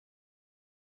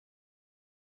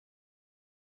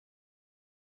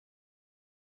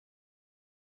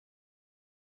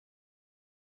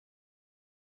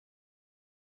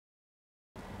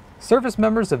Service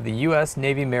members of the U.S.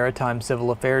 Navy Maritime Civil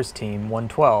Affairs Team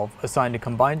 112, assigned to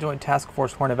Combined Joint Task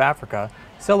Force Horn of Africa,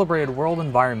 celebrated World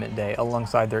Environment Day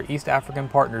alongside their East African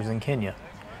partners in Kenya.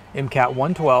 MCAT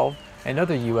 112 and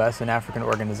other U.S. and African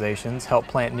organizations helped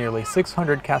plant nearly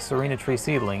 600 casuarina tree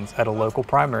seedlings at a local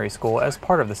primary school as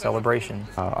part of the celebration.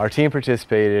 Our team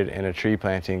participated in a tree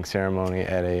planting ceremony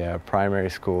at a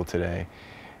primary school today.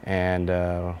 And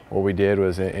what we did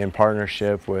was, in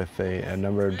partnership with a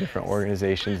number of different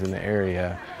organizations in the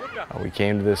area, we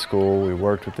came to this school, we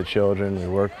worked with the children, we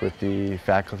worked with the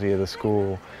faculty of the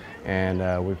school,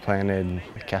 and we planted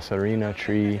casuarina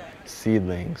tree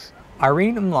seedlings.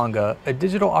 Irene Mlanga, a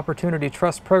Digital Opportunity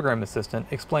Trust Program Assistant,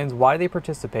 explains why they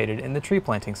participated in the tree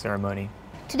planting ceremony.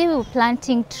 Today we were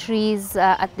planting trees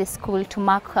at the school to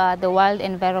mark the World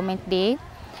Environment Day,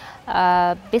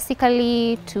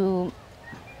 basically to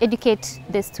educate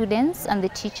the students and the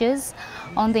teachers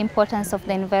on the importance of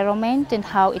the environment and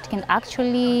how it can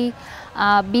actually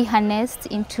be harnessed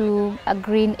into a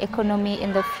green economy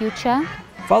in the future.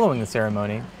 Following the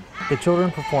ceremony, the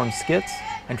children performed skits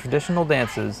and traditional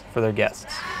dances for their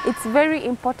guests. It's very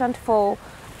important for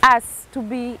us to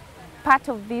be part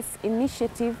of this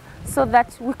initiative so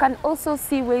that we can also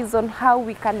see ways on how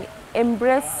we can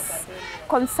embrace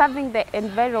conserving the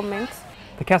environment.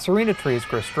 The casuarina trees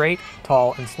grow straight,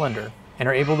 tall, and slender, and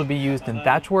are able to be used in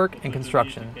thatch work and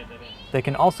construction. They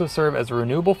can also serve as a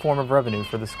renewable form of revenue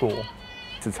for the school.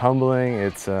 It's humbling,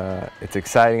 it's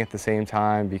exciting at the same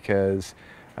time, because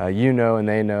you know and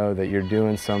they know that you're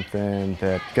doing something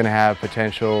that's going to have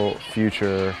potential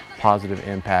future positive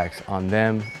impacts on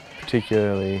them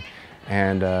particularly,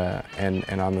 and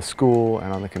on the school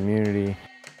and on the community.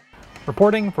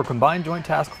 Reporting for Combined Joint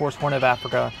Task Force Horn of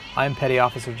Africa, I am Petty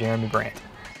Officer Jeremy Brandt.